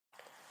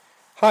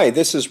Hi,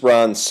 this is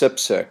Ron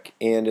Cipcic,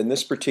 and in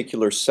this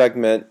particular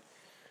segment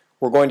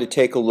we're going to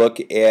take a look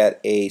at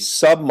a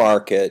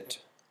submarket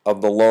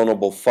of the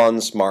loanable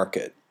funds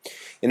market.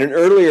 In an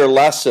earlier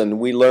lesson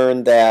we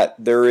learned that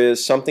there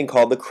is something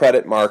called the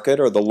credit market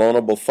or the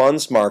loanable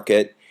funds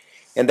market,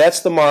 and that's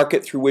the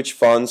market through which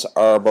funds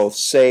are both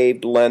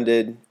saved,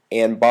 lended,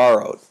 and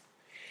borrowed.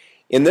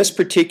 In this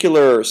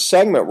particular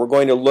segment we're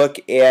going to look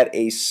at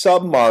a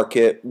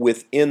submarket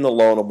within the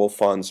loanable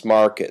funds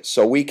market.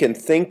 So we can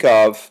think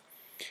of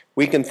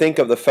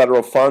the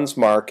federal funds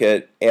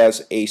market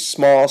as a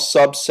small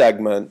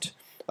subsegment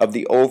of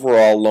the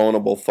overall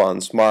loanable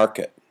funds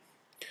market.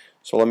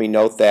 So let me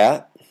note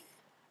that.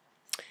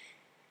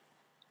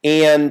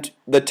 And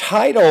the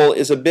title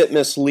is a bit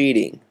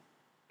misleading.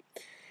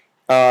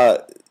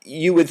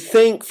 You would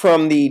think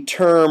from the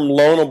term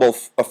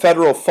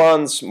federal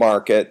funds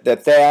market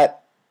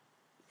that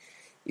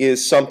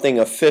is something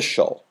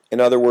official. In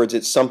other words,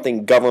 it's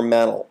something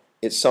governmental.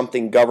 It's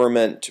something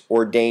government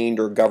ordained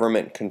or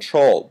government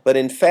controlled. But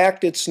in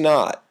fact it's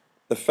not.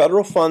 The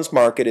federal funds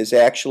market is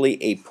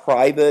actually a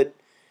private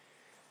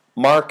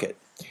market.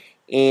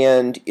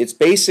 And it's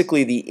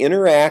basically the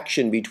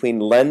interaction between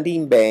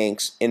lending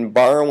banks and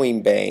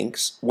borrowing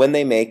banks when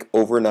they make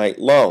overnight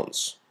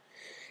loans.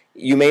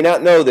 You may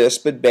not know this,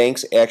 but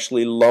banks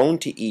actually loan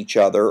to each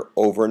other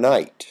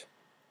overnight.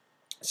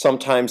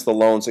 Sometimes the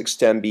loans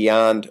extend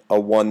beyond a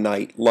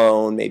one-night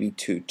loan, maybe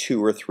to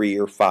 2 or 3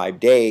 or 5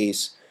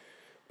 days.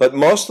 But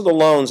most of the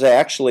loans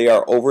actually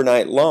are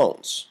overnight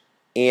loans.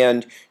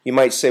 And you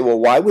might say, well,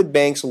 why would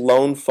banks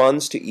loan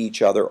funds to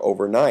each other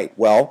overnight?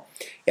 Well,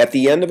 at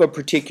the end of a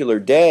particular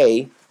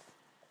day,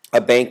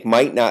 a bank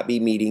might not be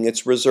meeting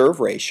its reserve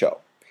ratio.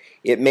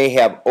 It may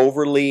have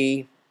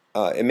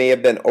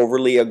been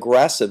overly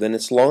aggressive in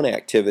its loan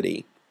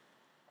activity,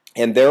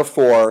 and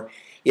therefore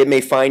it may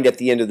find at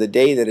the end of the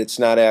day that it's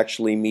not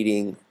actually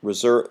meeting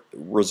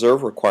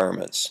reserve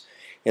requirements,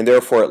 and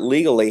therefore it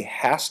legally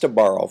has to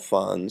borrow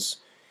funds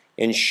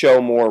and show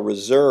more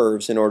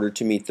reserves in order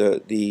to meet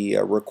the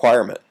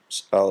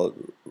requirements,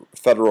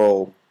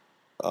 federal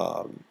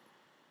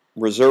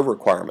reserve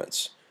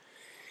requirements.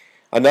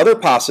 Another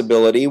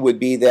possibility would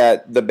be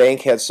that the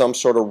bank had some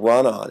sort of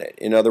run on it.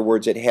 In other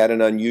words, it had an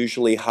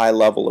unusually high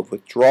level of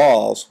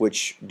withdrawals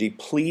which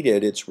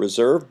depleted its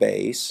reserve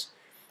base,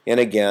 and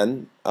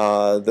again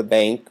the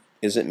bank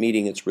isn't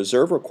meeting its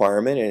reserve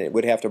requirement and it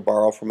would have to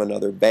borrow from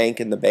another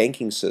bank in the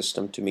banking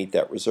system to meet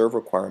that reserve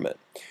requirement.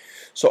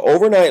 So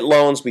overnight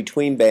loans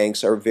between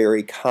banks are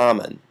very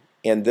common,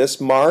 and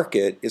this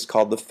market is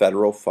called the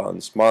federal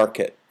funds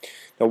market.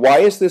 Now,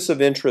 why is this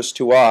of interest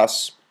to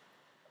us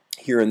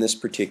here in this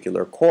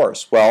particular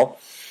course? Well,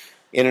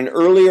 in an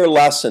earlier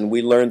lesson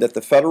we learned that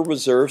the Federal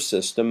Reserve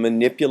System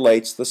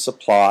manipulates the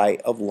supply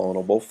of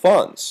loanable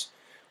funds.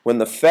 When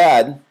the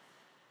Fed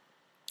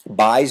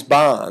buys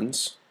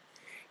bonds,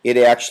 it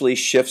actually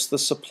shifts the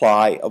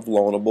supply of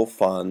loanable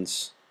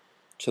funds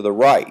to the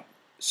right.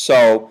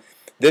 So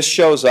this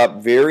shows up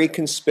very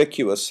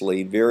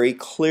conspicuously, very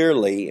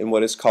clearly in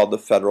what is called the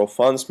federal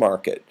funds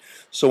market.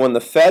 So when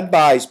the Fed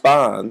buys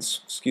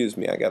bonds, excuse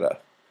me, I gotta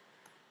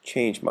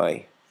change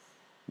my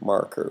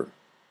marker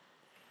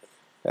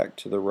back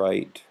to the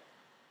right,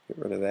 get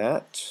rid of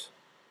that.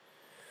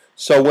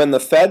 So when the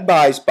Fed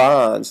buys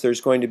bonds,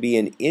 there's going to be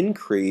an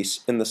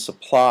increase in the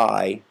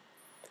supply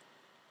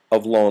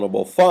of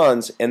loanable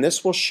funds, and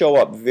this will show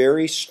up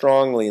very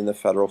strongly in the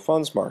federal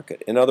funds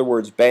market. In other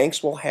words,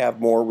 banks will have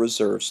more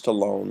reserves to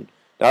loan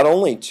not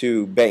only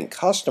to bank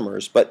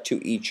customers but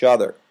to each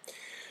other.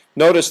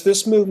 Notice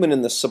this movement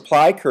in the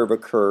supply curve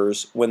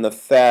occurs when the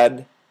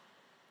Fed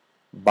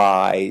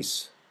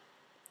buys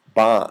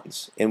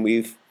bonds, and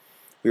we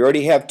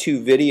already have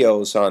 2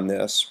 videos on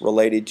this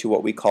related to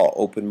what we call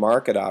open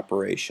market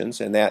operations,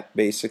 and that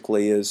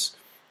basically is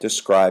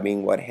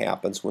describing what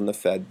happens when the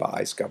Fed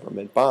buys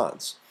government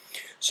bonds.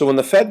 So when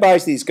the Fed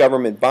buys these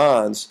government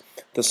bonds,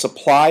 the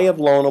supply of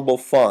loanable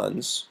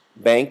funds,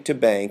 bank to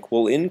bank,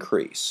 will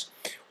increase.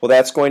 Well,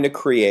 that's going to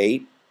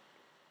create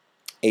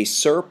a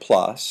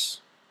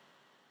surplus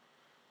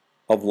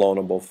of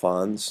loanable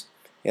funds,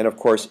 and of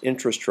course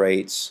interest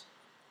rates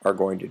are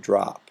going to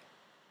drop.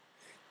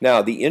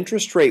 Now, the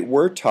interest rate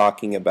we're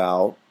talking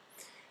about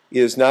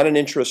is not an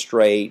interest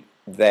rate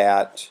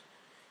that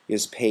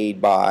is paid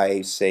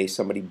by, say,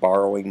 somebody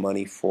borrowing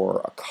money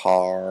for a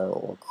car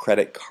or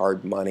credit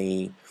card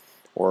money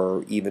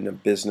or even a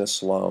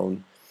business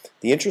loan.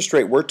 The interest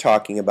rate we're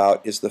talking about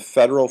is the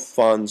federal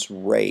funds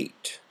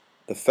rate.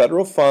 The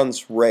federal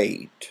funds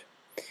rate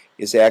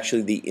is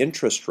actually the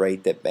interest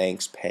rate that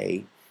banks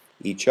pay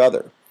each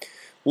other.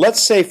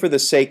 Let's say, for the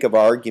sake of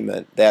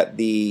argument, that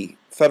the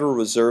Federal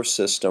Reserve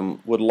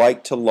System would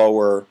like to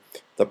lower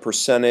the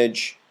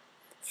percentage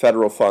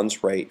federal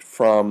funds rate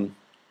from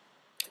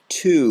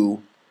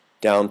 2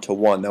 down to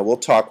 1. Now we'll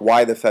talk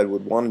why the Fed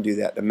would want to do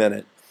that in a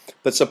minute.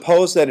 But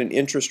suppose that an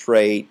interest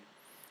rate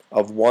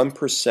of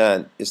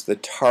 1% is the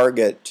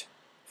target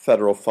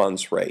federal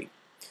funds rate.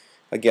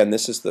 Again,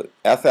 this is the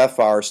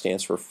FFR,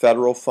 stands for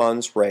federal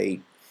funds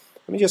rate.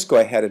 Let me just go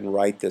ahead and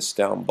write this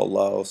down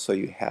below so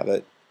you have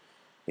it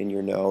in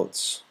your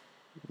notes.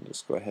 I'll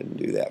just go ahead and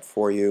do that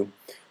for you.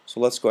 So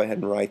let's go ahead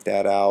and write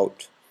that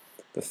out.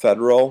 The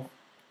federal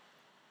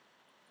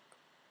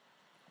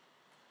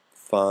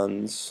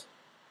funds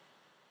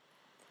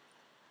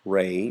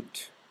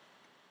rate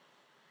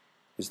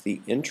is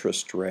the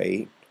interest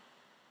rate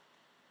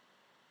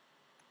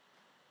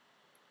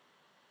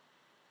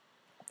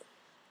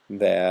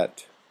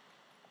that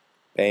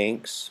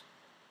banks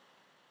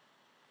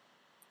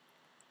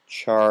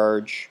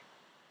charge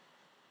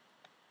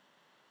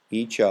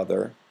each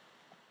other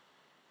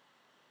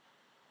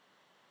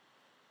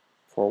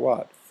for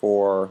what?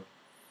 For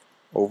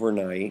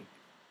overnight.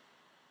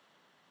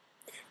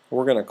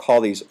 We're going to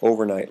call these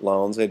overnight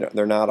loans.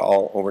 They're not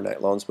all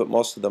overnight loans, but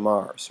most of them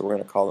are. So we're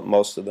going to call them,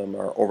 most of them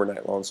are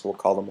overnight loans, so we'll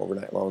call them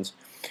overnight loans.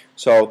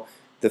 So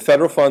the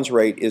federal funds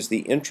rate is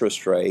the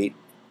interest rate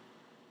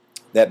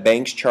that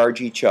banks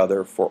charge each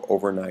other for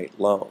overnight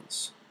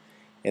loans.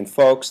 And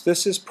folks,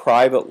 this is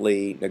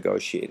privately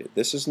negotiated.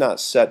 This is not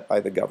set by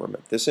the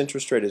government. This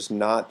interest rate is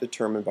not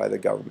determined by the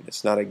government.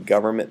 It's not a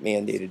government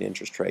mandated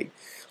interest rate.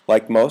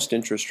 Like most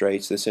interest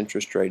rates, this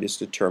interest rate is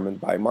determined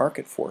by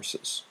market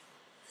forces.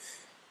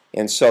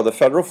 And so the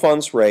federal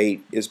funds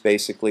rate is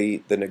basically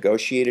the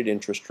negotiated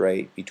interest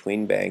rate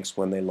between banks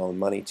when they loan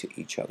money to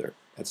each other.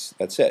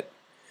 That's it.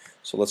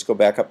 So let's go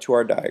back up to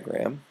our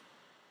diagram,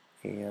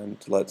 and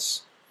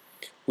let's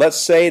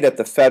say that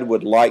the Fed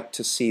would like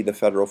to see the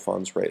federal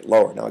funds rate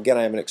lower. Now again,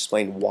 I haven't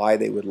explained why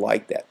they would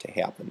like that to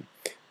happen,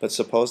 but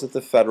suppose that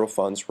the federal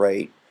funds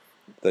rate,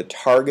 the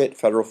target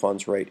federal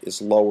funds rate,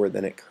 is lower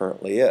than it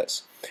currently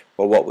is.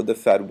 Well, what would the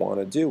Fed want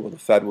to do? Well, the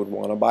Fed would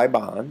want to buy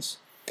bonds,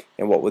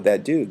 and what would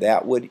that do?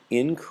 That would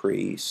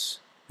increase,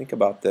 think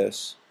about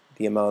this,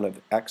 the amount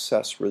of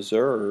excess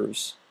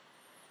reserves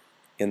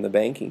in the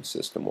banking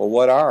system. Well,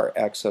 what are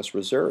excess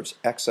reserves?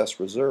 Excess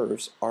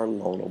reserves are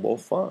loanable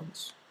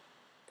funds.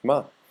 Come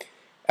on.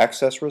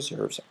 Excess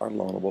reserves are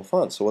loanable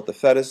funds. So what the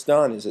Fed has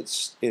done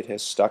is it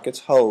has stuck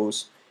its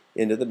hose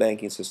into the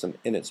banking system,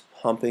 and it's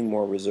pumping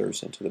more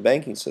reserves into the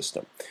banking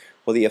system.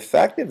 Well, the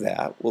effect of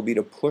that will be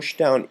to push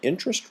down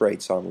interest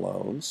rates on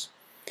loans,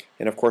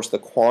 and of course the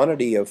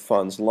quantity of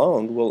funds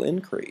loaned will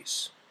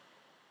increase.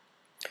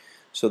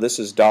 So this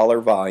is dollar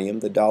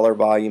volume. The dollar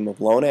volume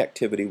of loan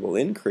activity will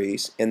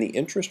increase, and the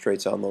interest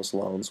rates on those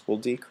loans will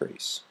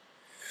decrease.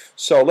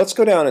 So let's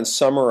go down and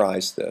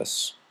summarize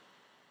this.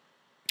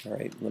 All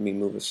right, let me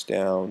move us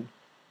down.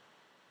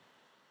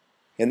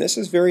 And this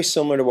is very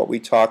similar to what we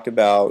talked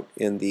about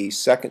in the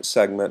second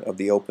segment of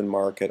the open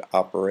market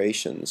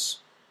operations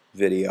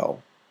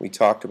video. We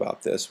talked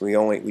about this. We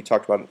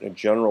talked about it in a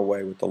general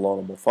way with the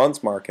loanable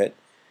funds market,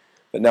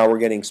 but now we're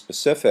getting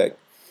specific.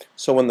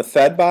 So when the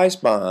Fed buys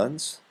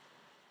bonds,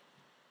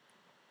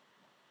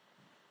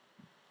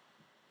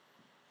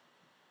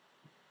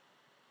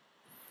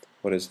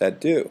 what does that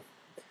do?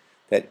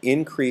 That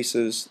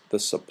increases the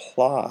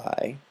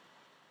supply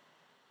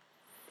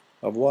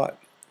of what?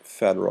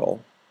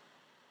 Federal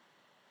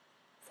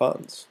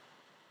funds.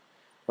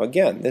 Now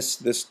again,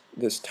 this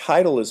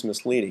title is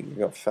misleading. You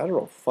go,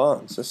 federal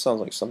funds. This sounds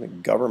like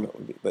something government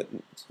would be, but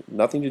it's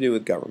nothing to do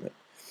with government.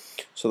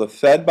 So the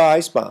Fed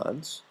buys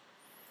bonds.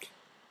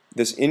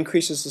 This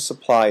increases the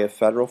supply of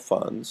federal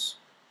funds.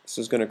 This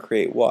is going to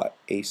create what?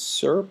 A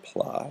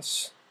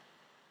surplus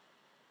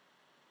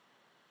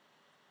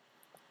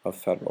of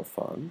federal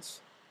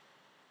funds.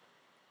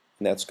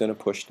 And that's going to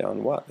push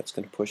down what? That's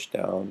going to push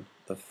down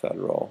the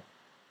federal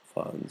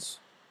funds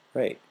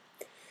rate.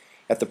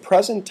 At the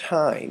present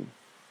time,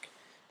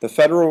 the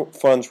federal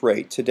funds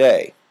rate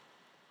today,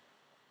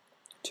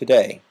 at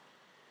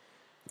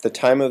the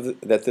time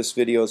that this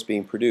video is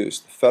being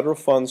produced, the federal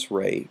funds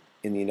rate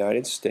in the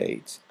United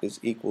States is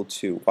equal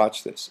to,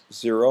 watch this,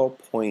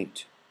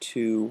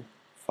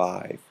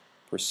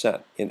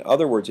 0.25%. In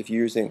other words, if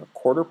you're using a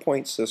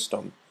quarter-point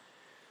system,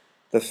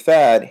 the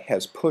Fed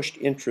has pushed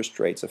interest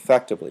rates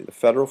effectively, the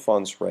federal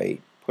funds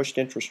rate, pushed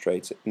interest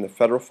rates in the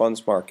federal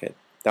funds market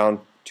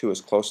down to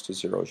as close to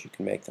zero as you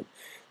can make them.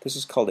 This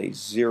is called a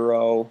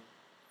zero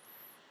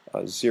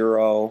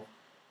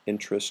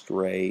interest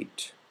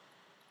rate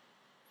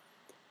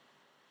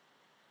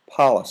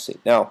policy.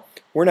 Now,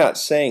 we're not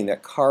saying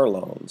that car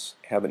loans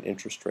have an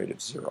interest rate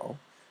of zero.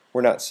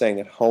 We're not saying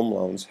that home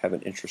loans have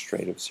an interest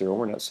rate of zero.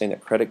 We're not saying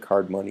that credit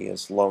card money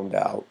is loaned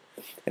out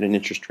at an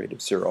interest rate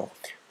of zero.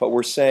 But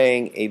we're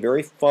saying a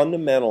very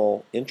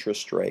fundamental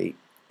interest rate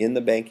in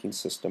the banking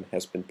system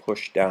has been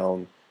pushed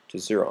down to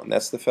zero, and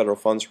that's the federal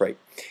funds rate.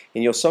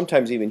 And you'll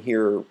sometimes even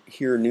hear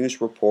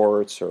news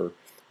reports or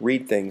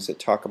read things that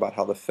talk about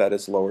how the Fed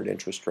has lowered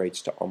interest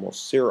rates to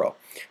almost zero.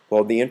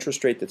 Well, the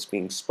interest rate that's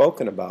being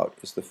spoken about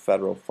is the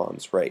federal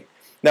funds rate.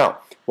 Now,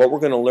 what we're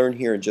going to learn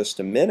here in just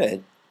a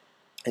minute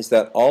is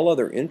that all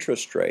other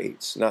interest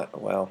rates,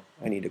 well,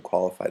 I need to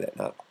qualify that,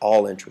 not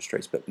all interest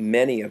rates, but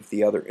many of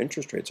the other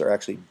interest rates are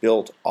actually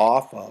built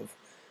off of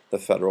the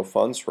federal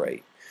funds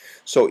rate.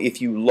 So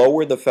if you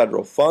lower the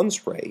federal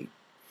funds rate,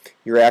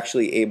 you're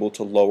actually able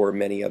to lower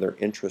many other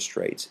interest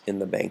rates in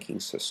the banking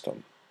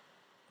system.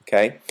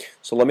 Okay,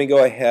 so let me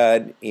go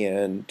ahead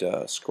and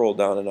scroll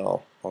down, and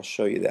I'll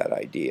show you that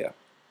idea.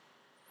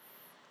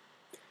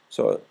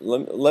 So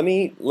let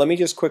me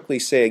just quickly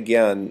say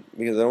again,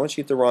 because I don't want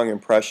you to get the wrong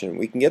impression.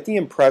 We can get the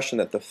impression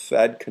that the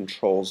Fed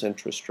controls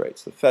interest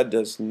rates. The Fed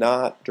does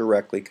not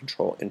directly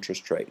control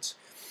interest rates.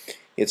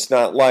 It's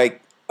not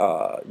like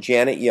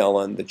Janet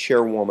Yellen, the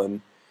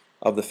chairwoman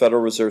of the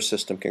Federal Reserve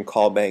System, can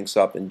call banks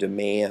up and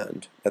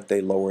demand that they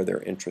lower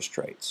their interest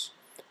rates.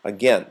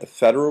 Again, the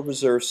Federal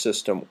Reserve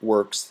System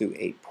works through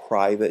a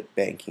private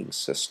banking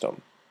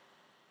system.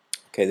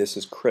 Okay, this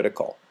is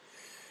critical.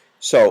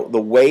 So the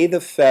way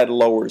the Fed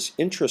lowers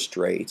interest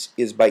rates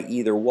is by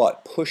either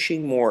what?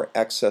 Pushing more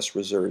excess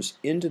reserves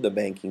into the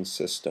banking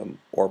system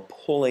or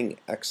pulling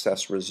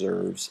excess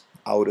reserves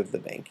out of the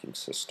banking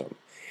system.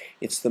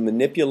 It's the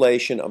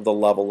manipulation of the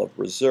level of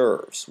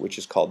reserves, which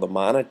is called the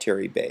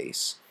monetary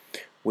base,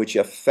 which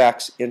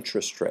affects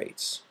interest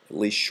rates, at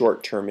least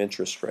short-term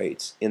interest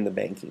rates in the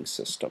banking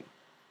system.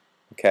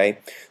 Okay,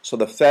 so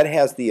the Fed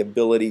has the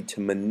ability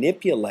to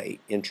manipulate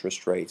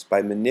interest rates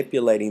by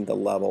manipulating the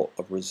level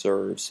of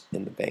reserves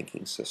in the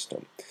banking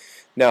system.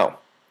 Now,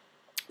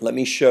 let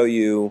me show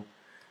you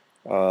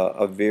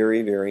a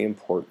very, very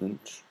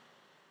important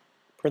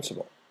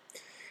principle.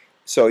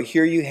 So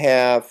here you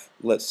have,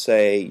 let's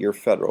say, your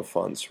federal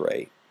funds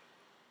rate,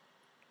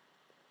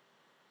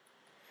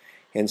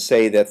 and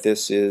say that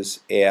this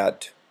is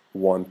at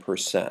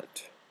 1%.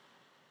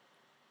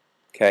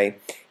 Okay,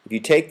 if you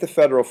take the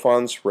federal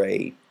funds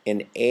rate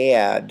and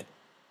add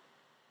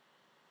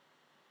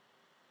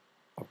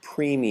a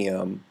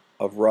premium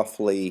of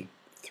roughly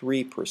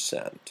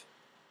 3%,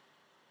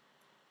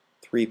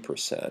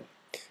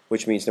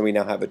 which means that we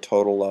now have a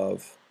total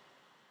of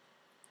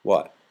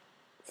what?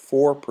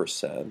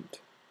 4%.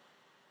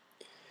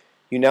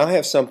 You now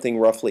have something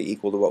roughly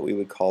equal to what we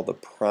would call the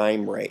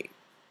prime rate.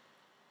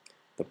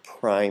 The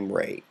prime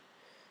rate.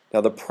 Now,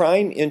 the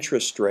prime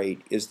interest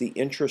rate is the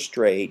interest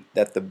rate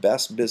that the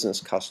best business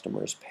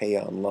customers pay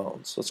on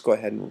loans. Let's go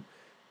ahead and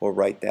we'll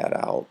write that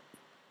out.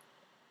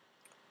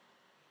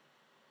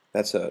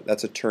 That's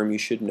a term you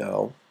should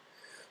know.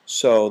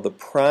 So the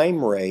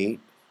prime rate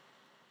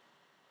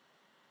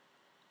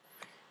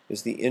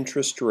is the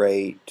interest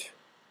rate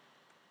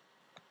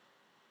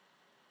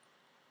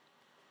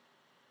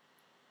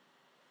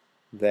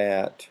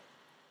that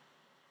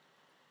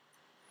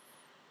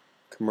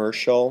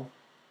commercial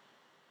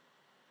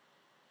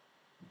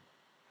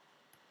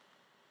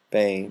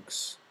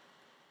banks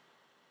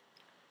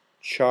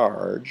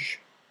charge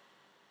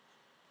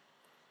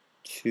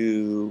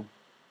to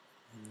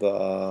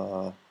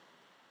the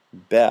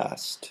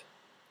best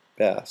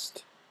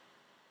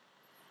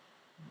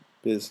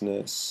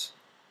business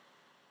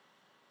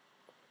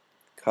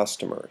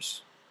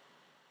customers.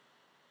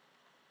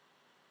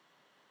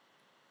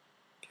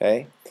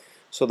 Okay,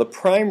 so the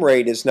prime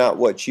rate is not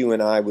what you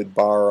and I would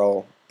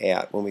borrow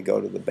at when we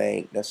go to the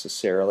bank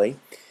necessarily.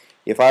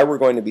 If I were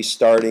going to be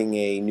starting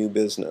a new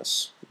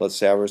business, let's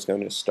say I was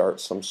going to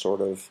start some sort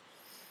of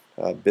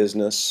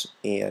business,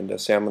 and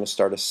say I'm going to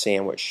start a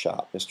sandwich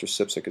shop. Mr.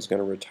 Cipcic is going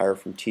to retire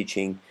from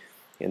teaching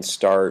and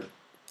start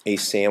a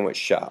sandwich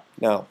shop.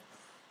 Now,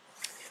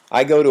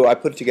 I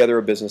put together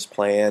a business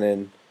plan,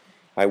 and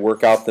I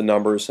work out the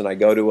numbers, and I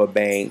go to a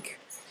bank,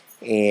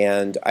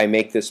 and I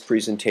make this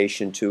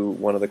presentation to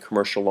one of the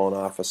commercial loan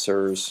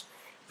officers,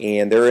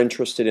 and they're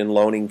interested in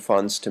loaning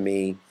funds to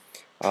me,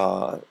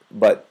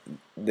 but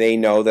they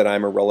know that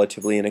I'm a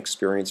relatively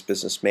inexperienced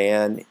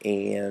businessman,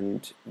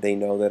 and they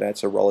know that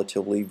that's a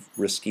relatively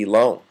risky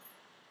loan.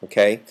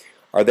 Okay,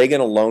 are they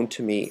going to loan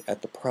to me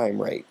at the prime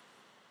rate?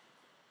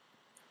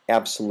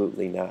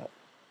 Absolutely not.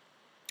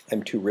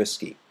 I'm too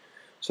risky.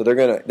 So they're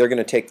going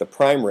to take the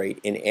prime rate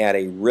and add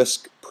a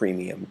risk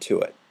premium to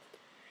it.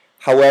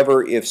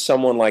 However, if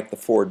someone like the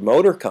Ford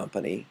Motor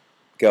Company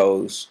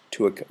goes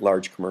to a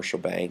large commercial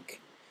bank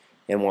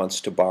and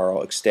wants to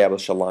borrow,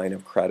 establish a line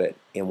of credit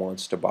and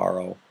wants to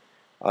borrow,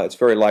 it's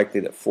very likely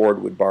that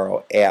Ford would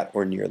borrow at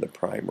or near the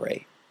prime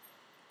rate.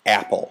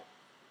 Apple.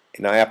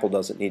 Now, Apple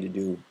doesn't need to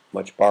do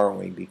much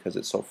borrowing because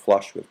it's so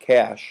flush with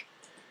cash,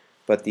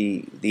 but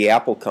the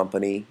Apple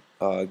company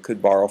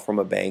could borrow from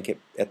a bank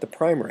at the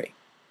prime rate.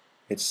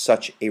 It's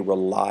such a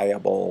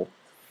reliable,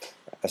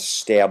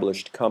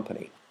 established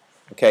company.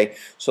 Okay,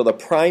 so the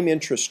prime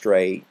interest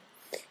rate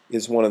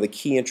is one of the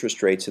key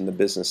interest rates in the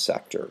business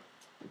sector.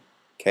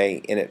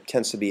 Okay, and it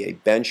tends to be a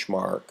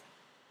benchmark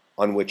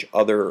on which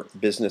other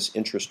business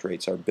interest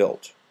rates are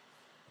built.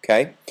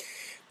 Okay,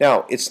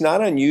 now it's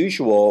not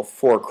unusual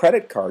for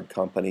credit card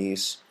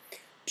companies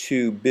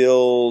to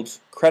build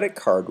credit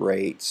card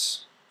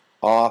rates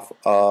off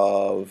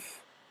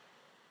of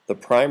the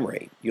prime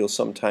rate. You'll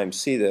sometimes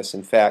see this.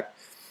 In fact,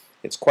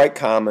 it's quite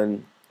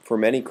common for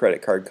many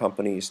credit card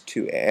companies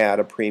to add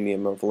a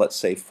premium of, let's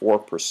say,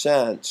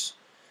 4%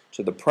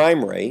 to the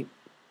prime rate.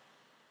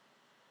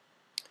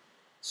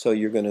 So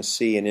you're going to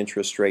see an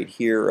interest rate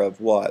here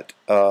of what?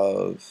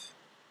 Of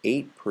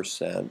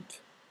 8%.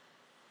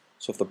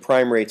 So if the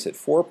prime rate's at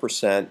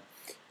 4%,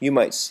 you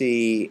might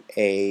see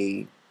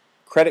a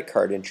credit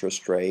card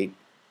interest rate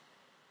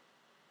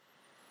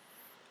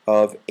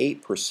of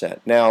 8%.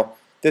 Now,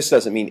 this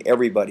doesn't mean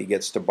everybody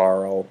gets to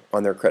borrow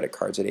on their credit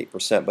cards at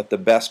 8%, but the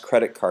best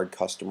credit card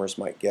customers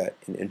might get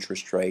an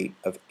interest rate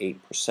of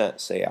 8%,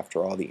 say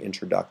after all the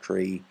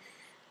introductory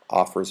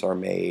offers are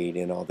made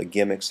and all the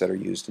gimmicks that are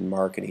used in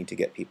marketing to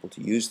get people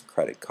to use the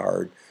credit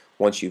card.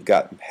 Once you've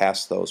gotten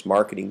past those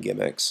marketing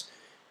gimmicks,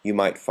 you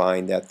might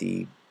find that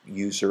the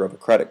user of a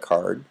credit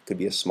card could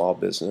be a small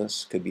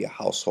business, could be a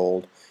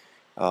household,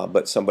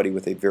 but somebody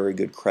with a very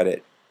good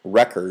credit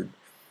record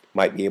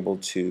might be able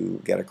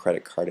to get a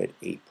credit card at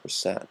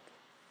 8%.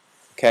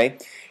 Okay?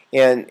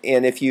 And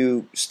if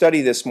you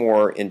study this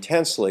more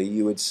intensely,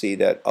 you would see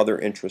that other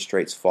interest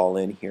rates fall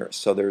in here.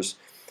 So there's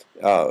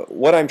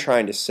what I'm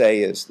trying to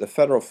say is the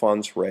federal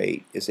funds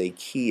rate is a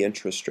key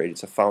interest rate.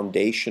 It's a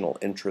foundational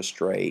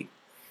interest rate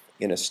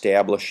in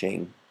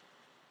establishing,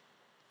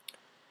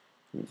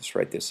 let me just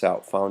write this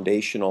out,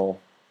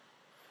 foundational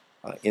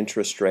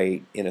interest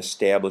rate in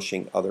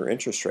establishing other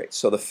interest rates.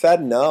 So the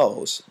Fed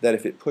knows that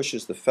if it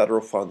pushes the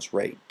federal funds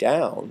rate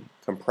down,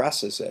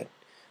 compresses it,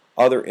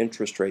 other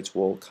interest rates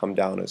will come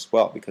down as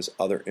well because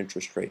other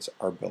interest rates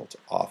are built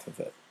off of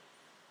it.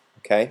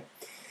 Okay?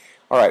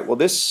 All right, well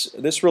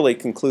this really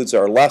concludes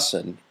our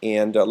lesson,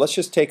 and let's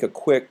just take a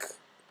quick,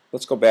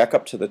 let's go back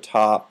up to the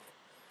top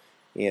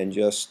and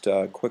just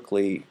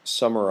quickly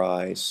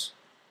summarize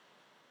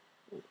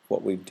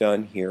what we've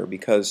done here,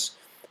 because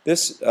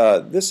this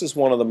is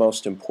one of the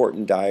most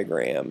important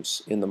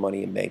diagrams in the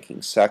money and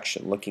banking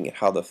section, looking at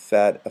how the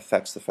Fed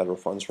affects the federal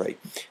funds rate.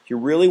 If you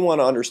really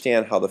want to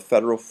understand how the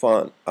Federal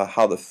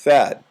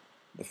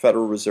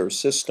Reserve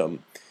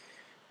System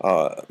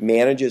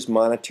manages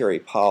monetary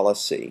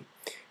policy,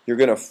 you're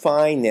going to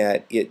find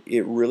that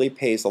it really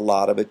pays a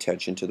lot of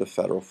attention to the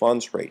federal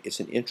funds rate.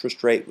 It's an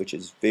interest rate which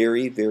is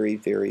very, very,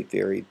 very,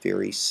 very,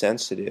 very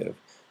sensitive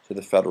to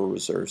the Federal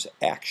Reserve's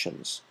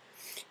actions.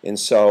 And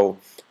so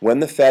when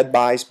the Fed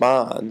buys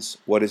bonds,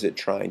 what is it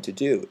trying to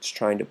do? It's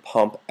trying to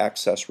pump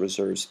excess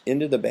reserves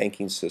into the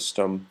banking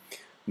system,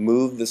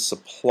 move the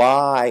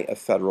supply of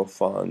federal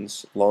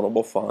funds,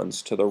 loanable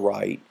funds, to the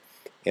right,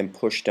 and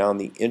push down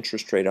the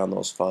interest rate on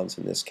those funds,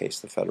 in this case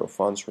the federal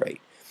funds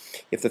rate.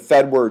 If the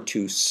Fed were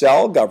to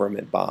sell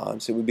government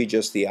bonds, it would be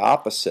just the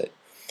opposite.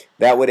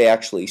 That would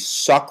actually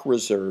suck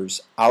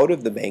reserves out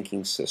of the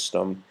banking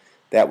system.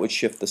 That would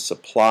shift the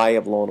supply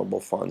of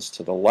loanable funds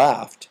to the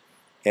left,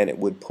 and it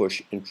would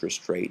push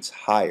interest rates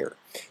higher.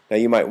 Now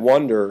you might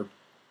wonder,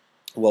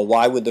 well,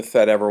 why would the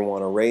Fed ever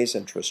want to raise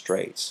interest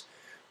rates?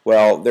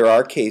 Well, there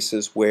are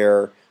cases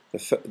where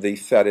the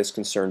Fed is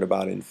concerned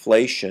about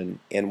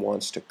inflation and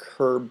wants to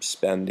curb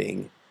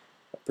spending,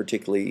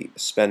 particularly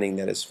spending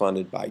that is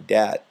funded by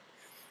debt,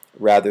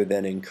 rather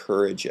than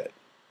encourage it.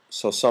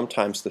 So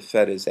sometimes the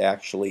Fed is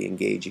actually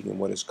engaging in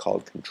what is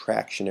called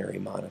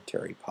contractionary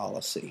monetary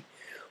policy.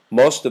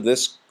 Most of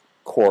this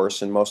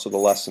course and most of the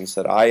lessons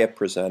that I have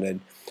presented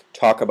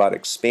talk about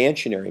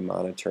expansionary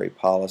monetary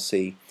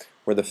policy,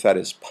 where the Fed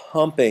is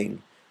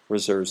pumping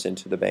reserves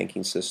into the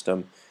banking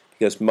system,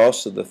 because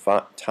most of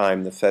the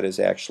time the Fed is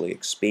actually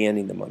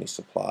expanding the money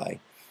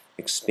supply,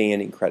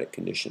 expanding credit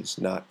conditions,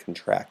 not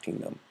contracting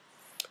them.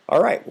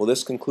 All right, well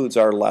this concludes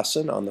our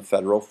lesson on the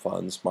federal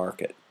funds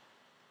market.